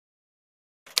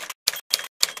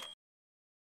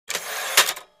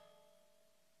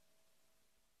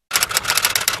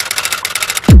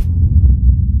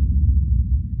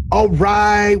All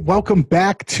right. Welcome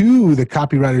back to the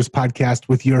Copywriters Podcast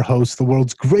with your host, the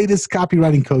world's greatest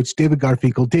copywriting coach, David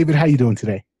Garfinkel. David, how you doing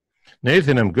today?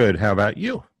 Nathan, I'm good. How about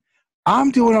you? I'm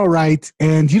doing all right.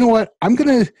 And you know what? I'm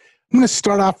gonna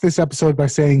start off this episode by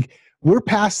saying we're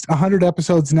past 100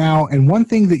 episodes now, and one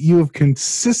thing that you have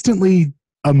consistently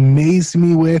amazed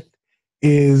me with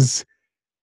is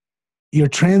your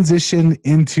transition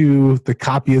into the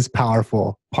copy is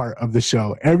powerful part of the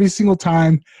show. Every single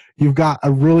time you've got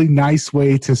a really nice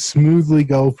way to smoothly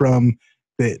go from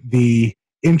the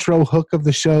intro hook of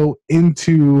the show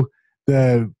into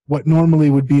what normally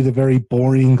would be the very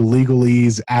boring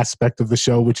legalese aspect of the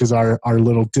show, which is our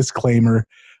little disclaimer.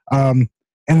 And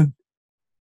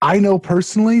I know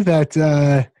personally that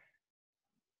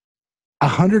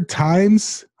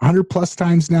 100 plus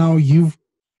times now, you've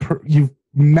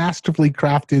masterfully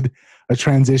crafted a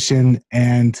transition.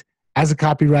 And as a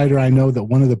copywriter, I know that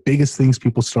one of the biggest things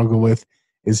people struggle with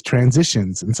is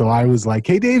transitions. And so I was like,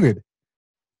 hey, David,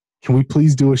 can we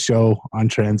please do a show on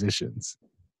transitions?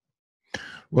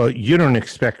 Well, you don't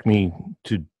expect me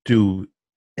to do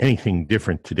anything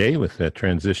different today with that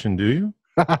transition, do you?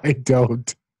 I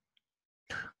don't.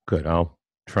 Good. I'll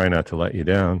try not to let you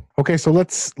down. Okay, so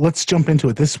let's jump into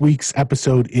it. This week's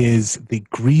episode is the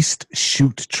Greased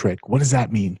Chute trick. What does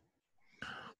that mean?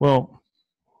 Well,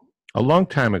 a long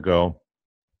time ago,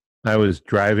 I was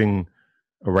driving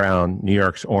around New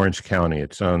York's Orange County.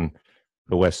 It's on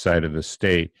the west side of the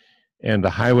state. And the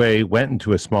highway went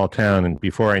into a small town. And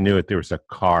before I knew it, there was a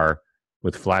car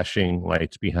with flashing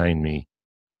lights behind me.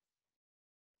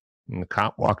 And the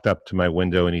cop walked up to my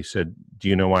window and he said, "Do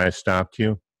you know why I stopped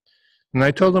you?" And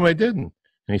I told him I didn't.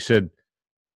 And he said,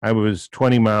 "I was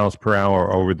 20 miles per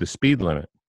hour over the speed limit."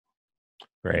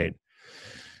 Great.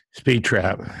 Speed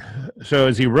trap. So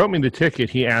as he wrote me the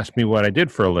ticket, he asked me what I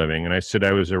did for a living. And I said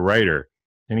I was a writer.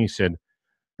 And he said,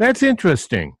 "That's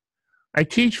interesting. I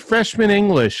teach freshman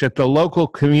English at the local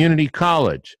community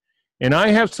college. And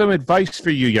I have some advice for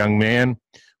you, young man.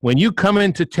 When you come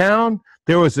into town,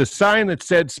 there was a sign that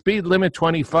said speed limit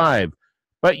 25,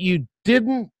 but you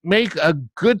didn't make a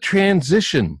good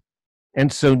transition.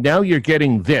 And so now you're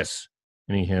getting this."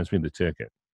 And he hands me the ticket.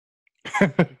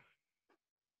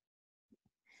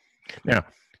 Now,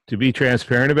 to be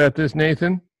transparent about this,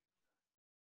 Nathan,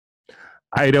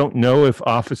 I don't know if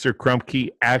Officer Krupke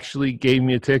actually gave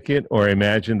me a ticket or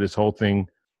imagined this whole thing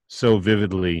so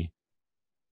vividly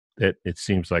that it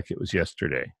seems like it was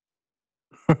yesterday.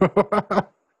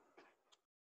 But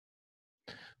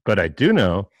I do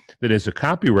know that as a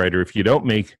copywriter, if you don't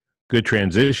make good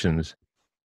transitions,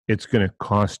 it's going to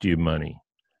cost you money,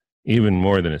 even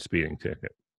more than a speeding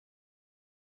ticket.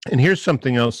 And here's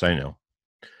something else I know.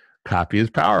 Copy is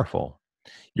powerful.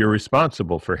 You're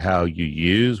responsible for how you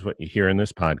use what you hear in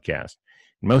this podcast.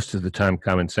 Most of the time,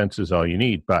 common sense is all you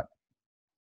need. But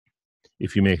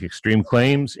if you make extreme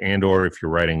claims and or if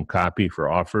you're writing copy for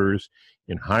offers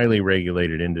in highly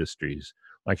regulated industries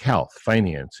like health,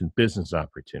 finance, and business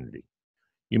opportunity,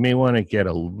 you may want to get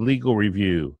a legal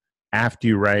review after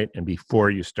you write and before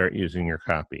you start using your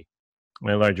copy.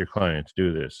 My larger clients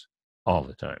do this all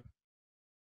the time.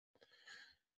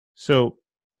 So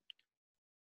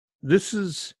this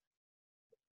is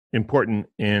important,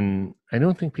 and I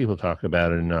don't think people talk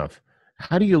about it enough.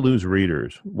 How do you lose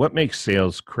readers? What makes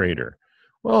sales crater?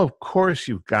 Well, of course,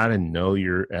 you've got to know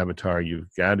your avatar.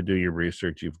 You've got to do your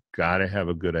research. You've got to have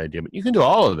a good idea. But you can do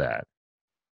all of that.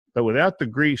 But without the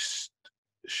greased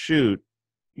chute,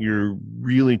 you're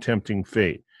really tempting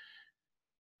fate.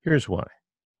 Here's why.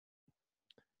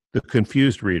 The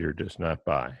confused reader does not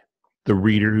buy. The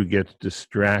reader who gets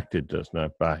distracted does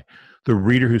not buy. The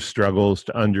reader who struggles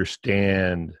to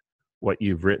understand what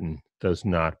you've written does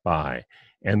not buy.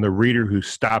 And the reader who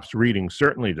stops reading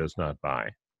certainly does not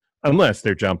buy, unless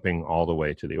they're jumping all the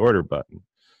way to the order button.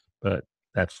 But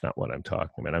that's not what I'm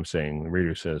talking about. I'm saying the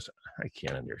reader says, "I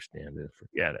can't understand it,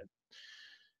 forget it."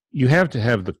 You have to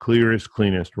have the clearest,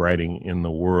 cleanest writing in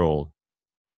the world.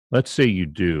 Let's say you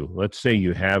do. Let's say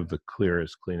you have the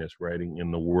clearest, cleanest writing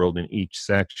in the world in each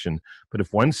section. But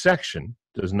if one section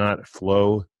does not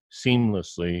flow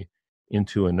seamlessly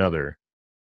into another,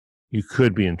 you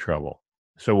could be in trouble.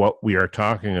 So what we are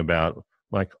talking about,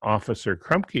 like Officer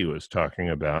Krupke was talking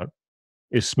about,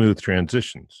 is smooth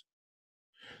transitions.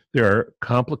 There are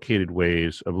complicated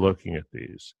ways of looking at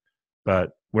these,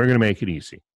 but we're going to make it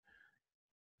easy.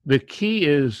 The key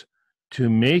is to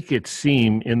make it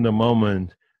seem in the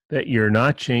moment that you're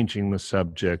not changing the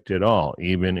subject at all,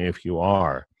 even if you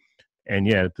are. And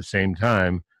yet at the same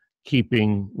time,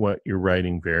 keeping what you're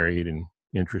writing varied and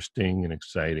interesting and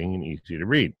exciting and easy to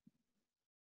read.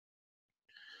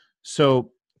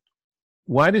 So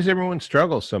why does everyone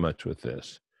struggle so much with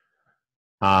this?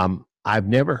 I've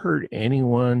never heard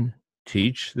anyone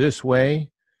teach this way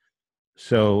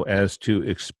so as to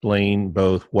explain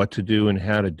both what to do and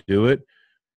how to do it.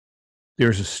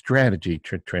 There's a strategy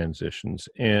to transitions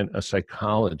and a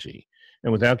psychology.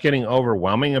 And without getting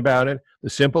overwhelming about it, the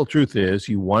simple truth is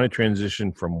you want to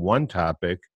transition from one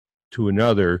topic to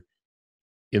another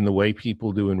in the way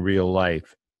people do in real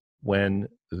life when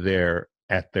they're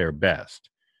at their best.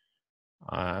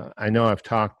 I know I've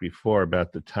talked before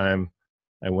about the time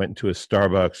I went to a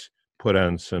Starbucks, put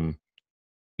on some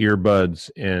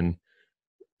earbuds, and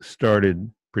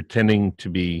started pretending to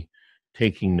be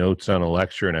taking notes on a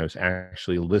lecture, and I was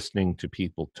actually listening to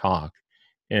people talk.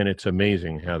 And it's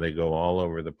amazing how they go all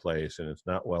over the place, and it's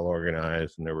not well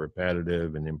organized, and they're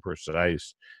repetitive and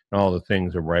imprecise, and all the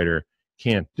things a writer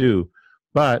can't do.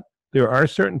 But there are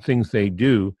certain things they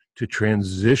do to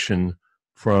transition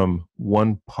from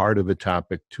one part of a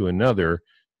topic to another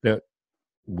that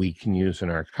we can use in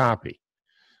our copy.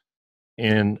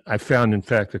 And I found, in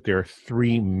fact, that there are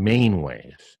three main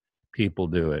ways people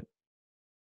do it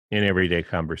in everyday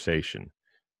conversation.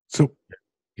 So,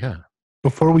 yeah.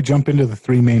 Before we jump into the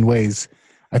three main ways,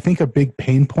 I think a big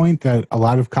pain point that a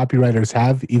lot of copywriters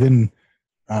have, even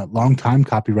long-time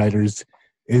copywriters,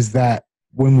 is that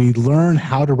when we learn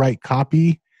how to write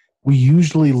copy, we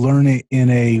usually learn it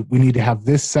we need to have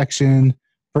this section.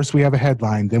 First, we have a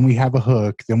headline, then we have a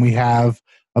hook, then we have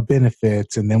a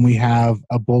benefits, and then we have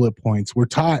a bullet points. We're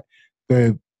taught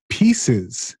the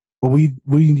pieces, but we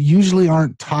usually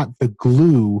aren't taught the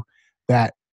glue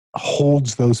that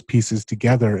holds those pieces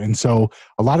together. And so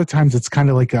a lot of times it's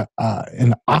kind of like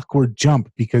an awkward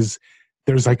jump, because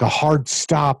there's like a hard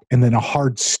stop and then a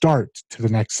hard start to the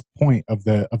next point of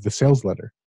the sales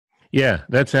letter. Yeah,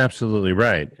 that's absolutely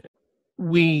right.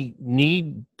 We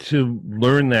need to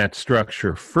learn that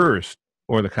structure first,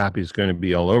 or the copy is going to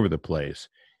be all over the place.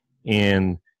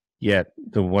 And yet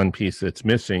the one piece that's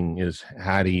missing is,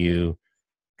 how do you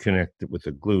connect it with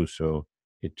the glue so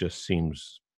it just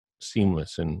seems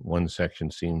seamless, and one section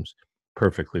seems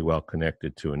perfectly well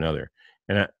connected to another.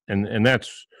 And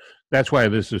that's why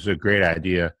this is a great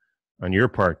idea on your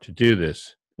part to do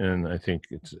this. And I think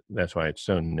that's why it's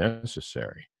so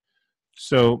necessary.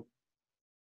 So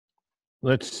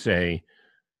let's say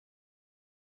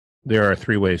there are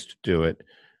three ways to do it.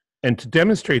 And to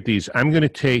demonstrate these, I'm going to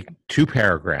take two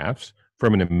paragraphs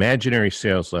from an imaginary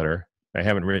sales letter I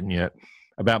haven't written yet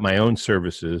about my own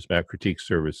services, about critique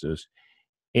services.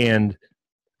 And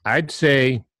I'd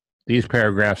say these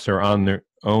paragraphs are on their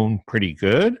own pretty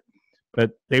good,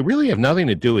 but they really have nothing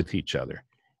to do with each other.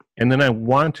 And then I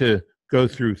want to go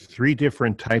through three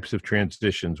different types of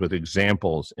transitions with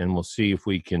examples, and we'll see if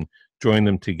we can join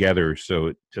them together so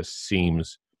it just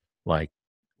seems like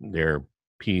they're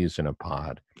peas in a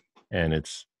pod. And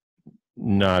it's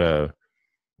not a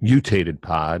mutated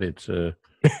pod, it's a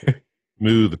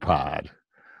smooth pod,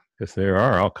 because there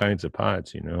are all kinds of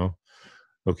pods, you know.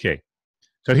 Okay,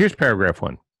 so here's paragraph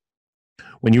one.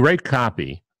 When you write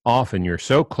copy, often you're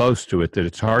so close to it that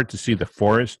it's hard to see the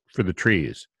forest for the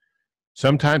trees.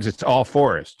 Sometimes it's all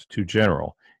forest, too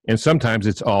general, and sometimes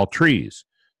it's all trees,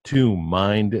 too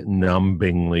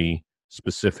mind-numbingly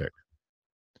specific.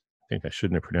 I think I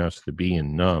shouldn't have pronounced the B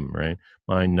in numb, right?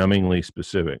 Mind-numbingly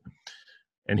specific.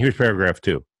 And here's paragraph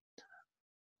two.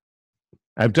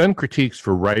 I've done critiques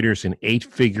for writers in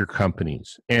 8-figure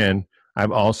companies, and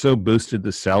I've also boosted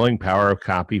the selling power of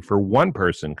copy for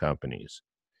one-person companies.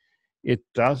 It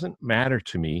doesn't matter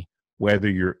to me whether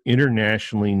you're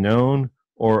internationally known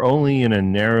or only in a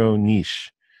narrow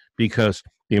niche, because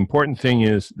the important thing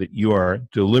is that you are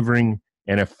delivering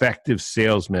an effective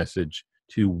sales message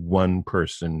to one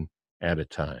person at a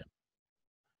time.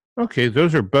 Okay,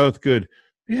 those are both good.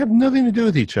 They have nothing to do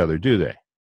with each other, do they?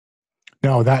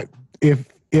 No, that if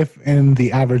in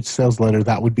the average sales letter,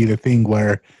 that would be the thing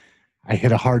where I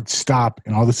hit a hard stop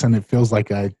and all of a sudden it feels like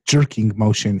a jerking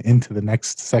motion into the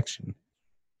next section.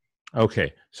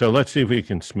 Okay, so let's see if we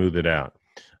can smooth it out.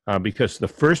 Because the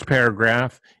first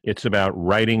paragraph, it's about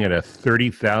writing at a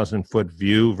 30,000-foot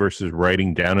view versus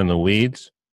writing down in the weeds.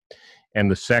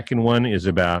 And the second one is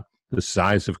about the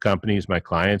size of companies my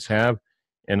clients have.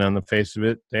 And on the face of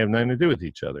it, they have nothing to do with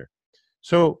each other.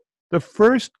 So the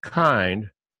first kind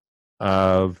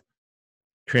of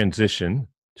transition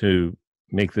to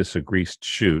make this a greased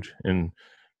chute, and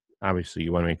obviously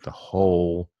you want to make the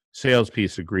whole sales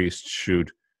piece a greased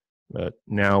chute, but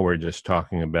now we're just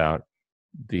talking about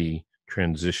the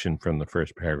transition from the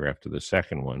first paragraph to the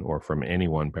second one, or from any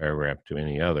one paragraph to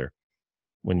any other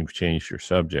when you've changed your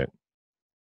subject.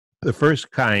 The first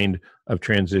kind of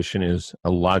transition is a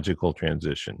logical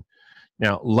transition.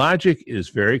 Now, logic is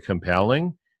very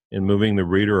compelling in moving the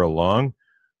reader along,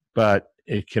 but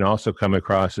it can also come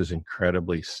across as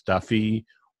incredibly stuffy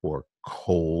or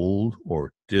cold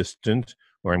or distant,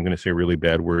 or I'm going to say a really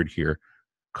bad word here,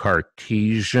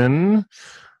 Cartesian.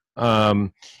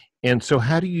 And so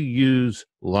how do you use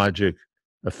logic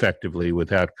effectively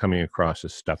without coming across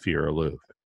as stuffy or aloof?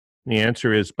 And the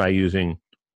answer is by using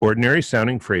ordinary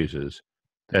sounding phrases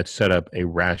that set up a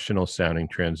rational sounding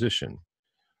transition.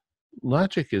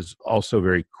 Logic is also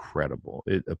very credible.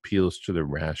 It appeals to the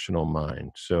rational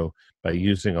mind. So by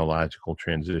using a logical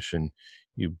transition,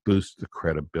 you boost the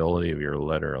credibility of your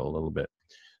letter a little bit.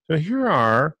 So here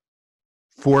are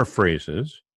 4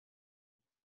 phrases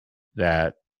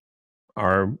that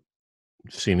are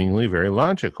seemingly very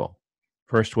logical.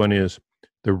 First one is,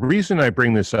 the reason I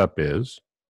bring this up is,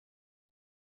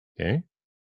 okay?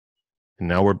 And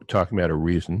now we're talking about a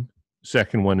reason.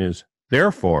 Second one is,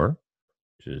 therefore,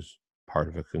 which is part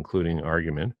of a concluding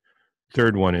argument.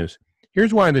 Third one is,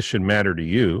 here's why this should matter to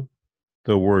you.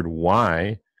 The word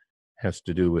why has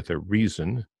to do with a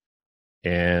reason.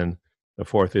 And the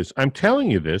fourth is, I'm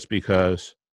telling you this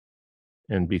because,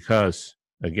 and because,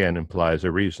 again, implies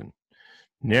a reason.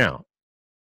 Now,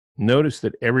 notice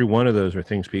that every one of those are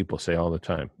things people say all the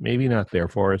time. Maybe not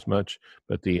therefore as much,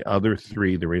 but the other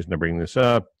 3, the reason I bring this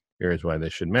up, here's why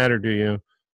this should matter to you,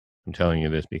 I'm telling you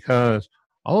this because,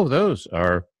 all of those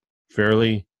are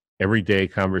fairly everyday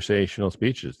conversational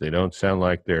speeches. They don't sound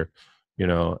like they're,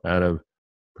 out of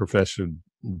Professor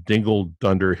Dingle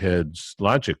Dunderhead's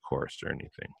logic course or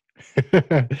anything.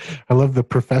 I love the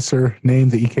professor name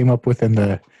that you came up with and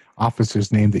the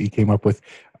officer's name that you came up with.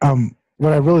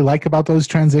 What I really like about those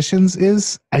transitions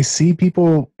is I see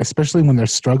people, especially when they're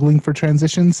struggling for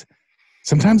transitions,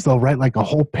 sometimes they'll write like a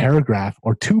whole paragraph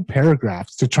or 2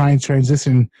 paragraphs to try and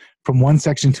transition from one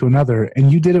section to another.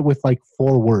 And you did it with like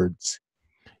 4 words.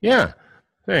 Yeah,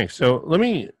 thanks. So let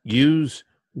me use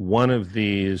one of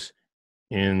these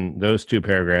in those 2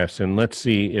 paragraphs, and let's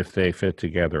see if they fit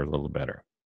together a little better.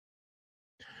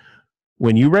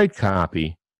 When you write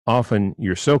copy, often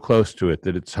you're so close to it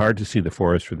that it's hard to see the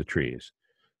forest for the trees.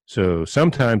 So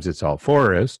sometimes it's all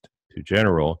forest, too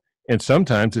general, and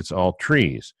sometimes it's all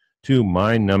trees, too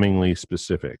mind-numbingly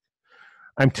specific.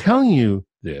 I'm telling you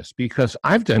this because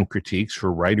I've done critiques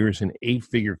for writers in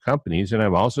 8-figure companies, and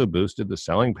I've also boosted the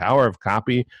selling power of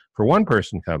copy for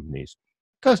one-person companies.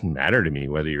 It doesn't matter to me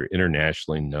whether you're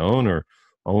internationally known or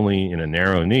only in a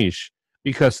narrow niche,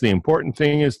 because the important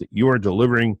thing is that you are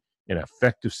delivering an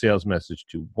effective sales message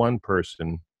to one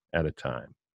person at a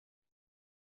time.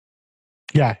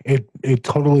 Yeah, it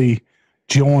totally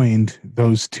joined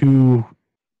those 2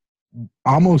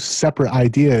 almost separate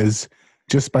ideas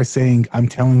just by saying, I'm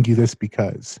telling you this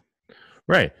because.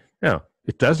 Right. Now,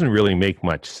 it doesn't really make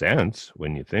much sense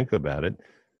when you think about it.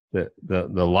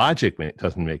 The logic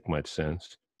doesn't make much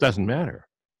sense. It doesn't matter.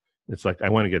 It's like, I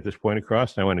want to get this point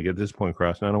across, and I want to get this point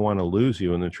across, and I don't want to lose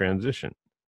you in the transition.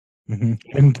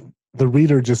 Mm-hmm. And the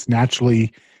reader just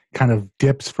naturally kind of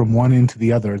dips from one end to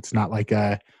the other. It's not like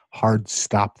a hard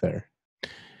stop there.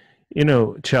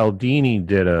 Cialdini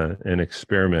did an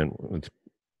experiment, which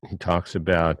he talks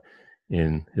about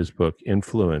in his book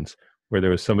Influence, where there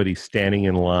was somebody standing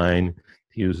in line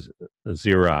to use a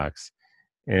Xerox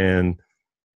and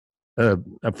a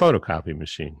photocopy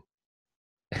machine.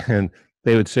 And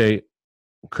they would say,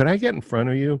 could I get in front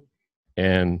of you?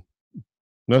 And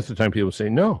most of the time people would say,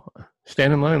 no,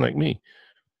 stand in line like me.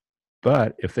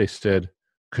 But if they said,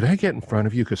 could I get in front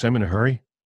of you because I'm in a hurry?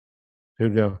 They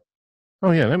would go,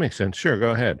 oh, yeah, that makes sense. Sure,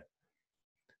 go ahead.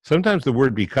 Sometimes the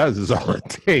word because is all it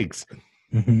takes.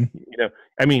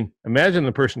 Mm-hmm. Imagine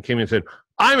the person came in and said,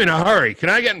 I'm in a hurry. Can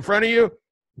I get in front of you?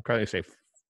 You'd probably say,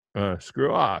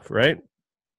 screw off, right?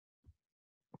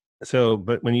 So,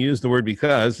 but when you use the word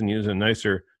because and use a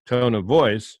nicer tone of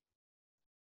voice,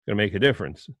 it's going to make a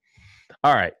difference.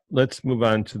 All right, let's move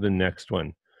on to the next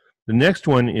one. The next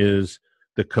one is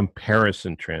the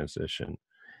comparison transition.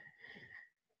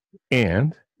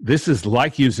 And this is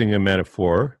like using a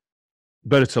metaphor,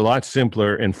 but it's a lot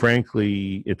simpler, and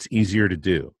frankly, it's easier to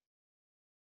do.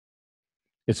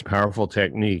 It's a powerful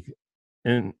technique.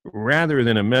 And rather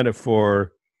than a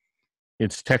metaphor,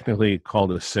 it's technically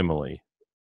called a simile.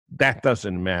 That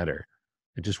doesn't matter.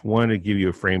 I just want to give you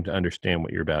a frame to understand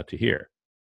what you're about to hear.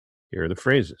 Here are the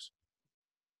phrases.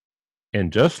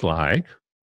 And just like,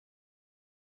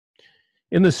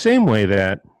 in the same way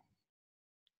that,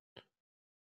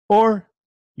 or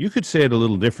you could say it a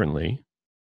little differently,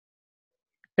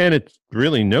 and it's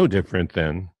really no different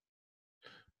than,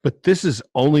 but this is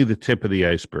only the tip of the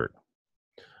iceberg.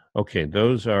 Okay,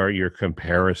 those are your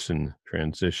comparison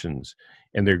transitions.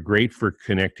 and they're great for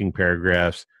connecting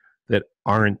paragraphs that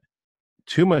aren't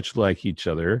too much like each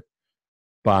other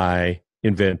by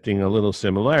inventing a little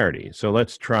similarity. So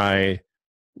let's try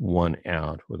one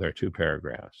out with our 2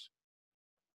 paragraphs.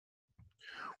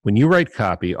 When you write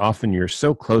copy, often you're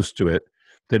so close to it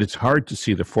that it's hard to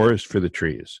see the forest for the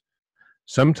trees.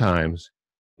 Sometimes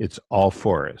it's all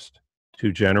forest,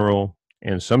 too general,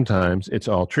 and sometimes it's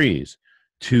all trees,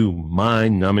 too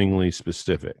mind-numbingly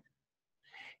specific.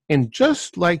 And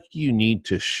just like you need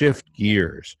to shift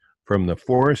gears from the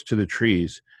forest to the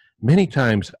trees, many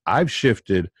times I've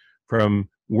shifted from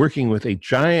working with a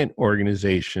giant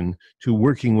organization to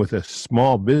working with a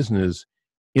small business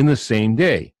in the same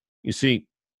day. You see,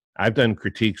 I've done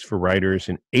critiques for writers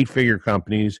in 8-figure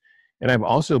companies, and I've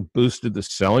also boosted the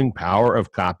selling power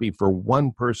of copy for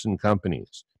one-person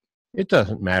companies. It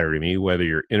doesn't matter to me whether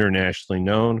you're internationally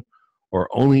known or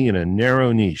only in a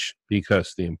narrow niche,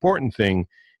 because the important thing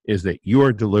is that you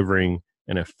are delivering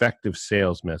an effective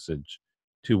sales message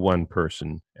to one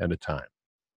person at a time.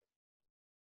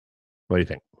 What do you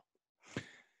think?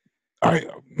 All right.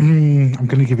 I'm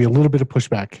going to give you a little bit of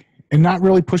pushback, and not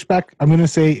really pushback. I'm going to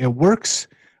say it works,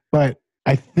 but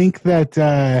I think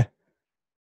that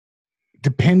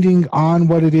depending on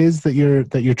what it is that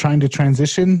you're trying to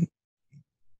transition,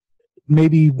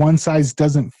 maybe one size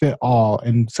doesn't fit all,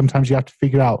 and sometimes you have to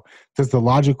figure out, does the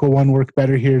logical one work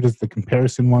better here? Does the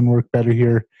comparison one work better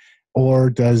here? Or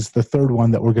does the third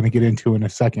one that we're going to get into in a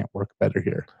second work better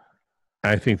here?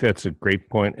 I think that's a great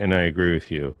point, and I agree with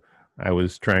you. I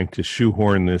was trying to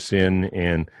shoehorn this in,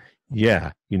 and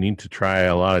yeah, you need to try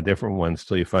a lot of different ones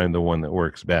till you find the one that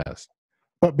works best.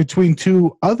 But between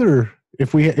 2 other,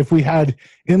 if we had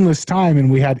endless time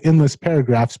and we had endless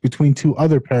paragraphs, between 2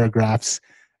 other paragraphs,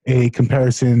 a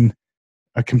comparison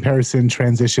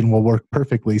transition will work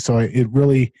perfectly. So it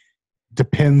really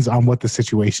depends on what the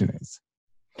situation is.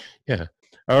 Yeah.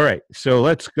 All right. So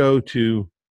let's go to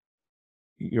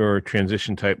your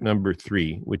transition type number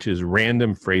 3, which is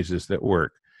random phrases that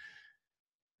work.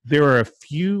 There are a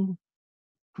few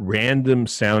random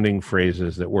sounding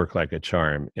phrases that work like a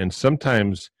charm, and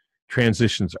sometimes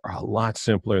transitions are a lot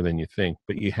simpler than you think,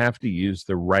 but you have to use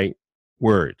the right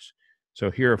words.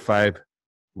 So here are 5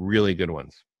 really good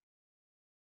ones.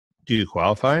 Do you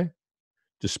qualify?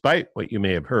 Despite what you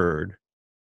may have heard,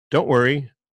 don't worry,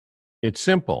 it's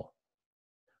simple.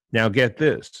 Now get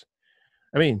this.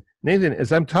 I mean, Nathan,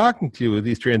 as I'm talking to you with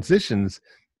these transitions,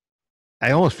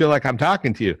 I almost feel like I'm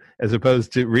talking to you as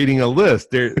opposed to reading a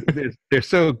list. They're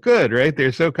so good, right?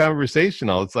 They're so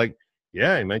conversational. It's like,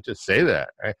 yeah, I might just say that.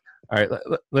 Right? All right,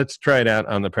 let's try it out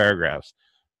on the paragraphs.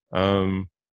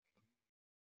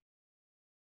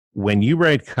 When you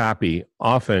write copy,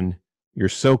 often you're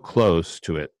so close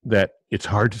to it that it's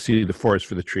hard to see the forest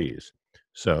for the trees.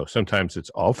 So sometimes it's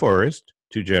all forest,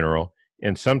 too general,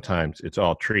 and sometimes it's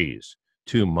all trees,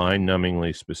 too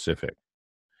mind-numbingly specific.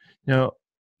 Now,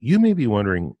 you may be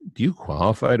wondering, do you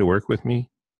qualify to work with me?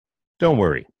 Don't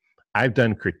worry. I've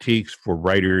done critiques for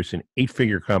writers in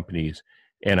 8-figure companies,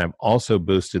 and I've also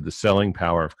boosted the selling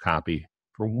power of copy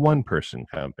for one-person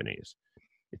companies.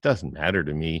 It doesn't matter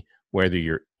to me whether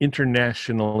you're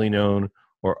internationally known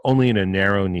or only in a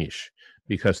narrow niche,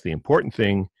 because the important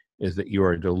thing is that you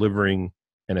are delivering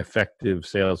an effective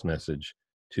sales message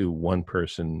to one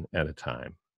person at a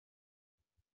time.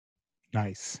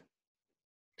 Nice.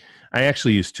 I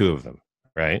actually use 2 of them,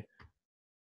 right?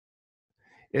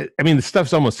 I mean, the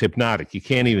stuff's almost hypnotic. You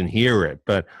can't even hear it.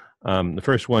 But the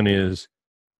first one is,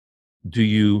 do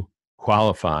you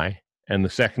qualify? And the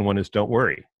second one is, don't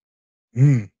worry.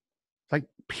 Like,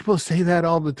 people say that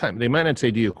all the time. They might not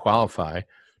say, do you qualify?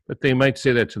 But they might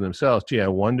say that to themselves. Gee, I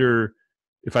wonder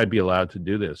if I'd be allowed to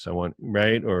do this.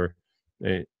 Right? Or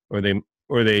if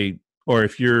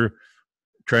you're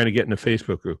trying to get in a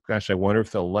Facebook group, gosh, I wonder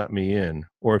if they'll let me in.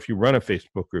 Or if you run a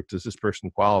Facebook group, does this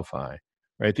person qualify?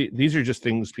 Right? These are just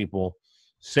things people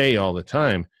say all the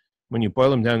time. When you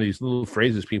boil them down to these little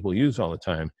phrases people use all the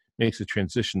time, it makes the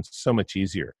transition so much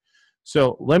easier.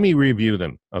 So let me review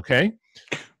them, okay?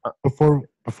 Before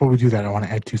we do that, I want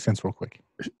to add 2 cents real quick.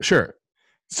 Sure.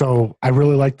 So I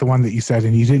really like the one that you said,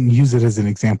 and you didn't use it as an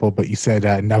example, but you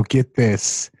said, now get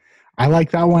this. I like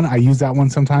that one. I use that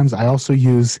one sometimes. I also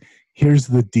use, here's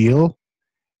the deal.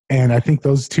 And I think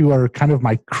those 2 are kind of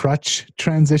my crutch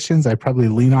transitions. I probably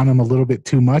lean on them a little bit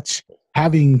too much.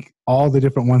 Having all the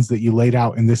different ones that you laid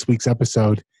out in this week's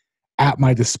episode at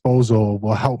my disposal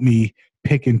will help me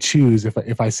pick and choose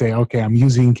if I say, okay, I'm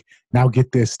using now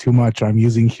get this too much, or I'm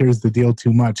using here's the deal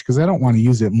too much, because I don't want to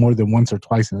use it more than once or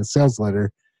twice in a sales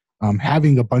letter.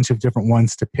 Having a bunch of different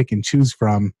ones to pick and choose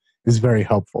from is very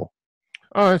helpful.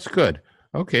 Oh, that's good.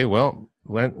 Okay, well,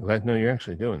 Glad to know you're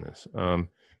actually doing this.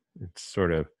 It's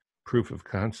sort of proof of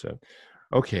concept.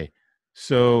 Okay,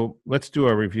 so let's do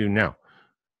our review now.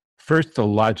 First, the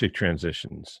logic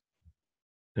transitions,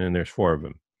 and there's 4 of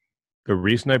them. The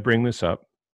reason I bring this up,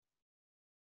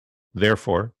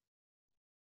 therefore,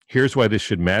 here's why this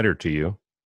should matter to you,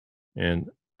 and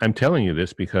I'm telling you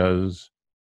this because,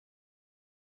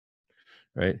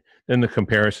 right? Then the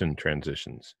comparison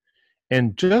transitions.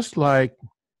 And just like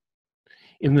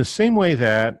in the same way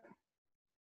that,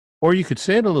 or you could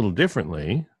say it a little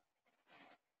differently,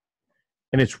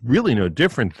 and it's really no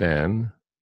different than,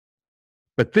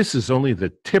 but this is only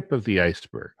the tip of the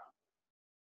iceberg.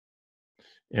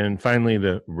 And finally,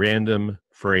 the random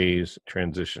phrase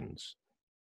transitions.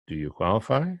 Do you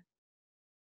qualify?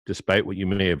 Despite what you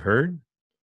may have heard?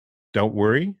 Don't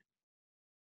worry.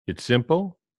 It's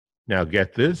simple. Now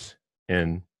get this,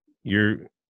 and your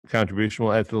contribution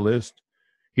will add to the list.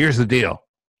 Here's the deal.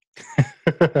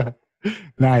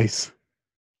 Nice.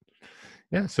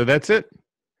 Yeah, so that's it.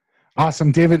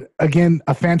 Awesome. David, again,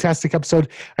 a fantastic episode.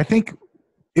 I think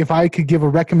if I could give a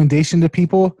recommendation to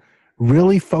people,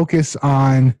 really focus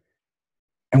on,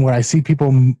 and what I see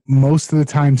people most of the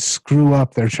time screw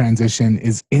up their transition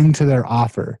is into their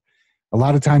offer. A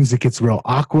lot of times it gets real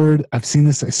awkward. I've seen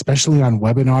this especially on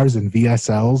webinars and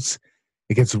VSLs.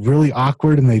 It gets really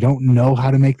awkward and they don't know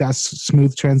how to make that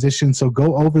smooth transition. So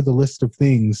go over the list of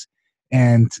things,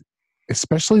 and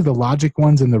especially the logic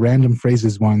ones and the random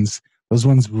phrases ones. Those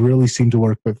ones really seem to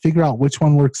work, but figure out which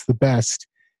one works the best.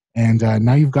 And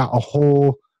now you've got a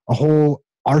whole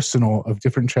arsenal of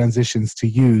different transitions to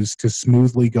use to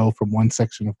smoothly go from one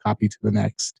section of copy to the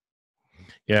next.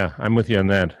 Yeah, I'm with you on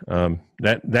that.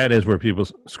 That is where people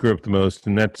screw up the most,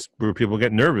 and that's where people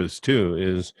get nervous too,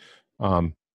 is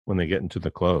when they get into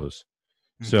the close.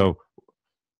 Mm-hmm. So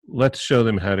let's show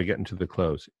them how to get into the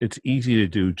close. It's easy to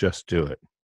do, just do it.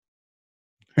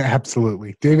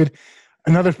 Absolutely. David,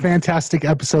 another fantastic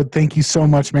episode. Thank you so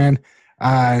much, man.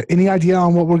 Any idea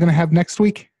on what we're going to have next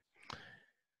week?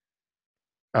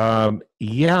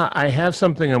 Yeah, I have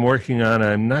something I'm working on.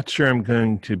 I'm not sure I'm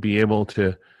going to be able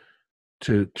to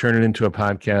turn it into a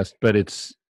podcast, but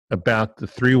it's about the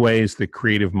 3 ways the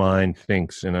creative mind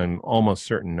thinks. And I'm almost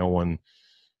certain no one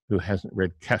who hasn't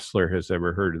read Kessler has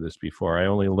ever heard of this before. I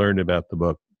only learned about the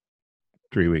book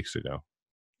 3 weeks ago.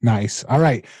 Nice. All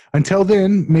right. Until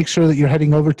then, make sure that you're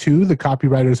heading over to the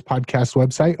Copywriters Podcast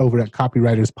website over at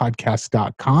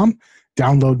copywriterspodcast.com.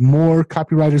 Download more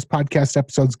Copywriters Podcast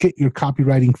episodes, get your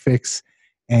copywriting fix,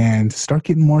 and start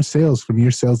getting more sales from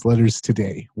your sales letters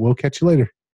today. We'll catch you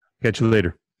later. Catch you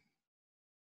later.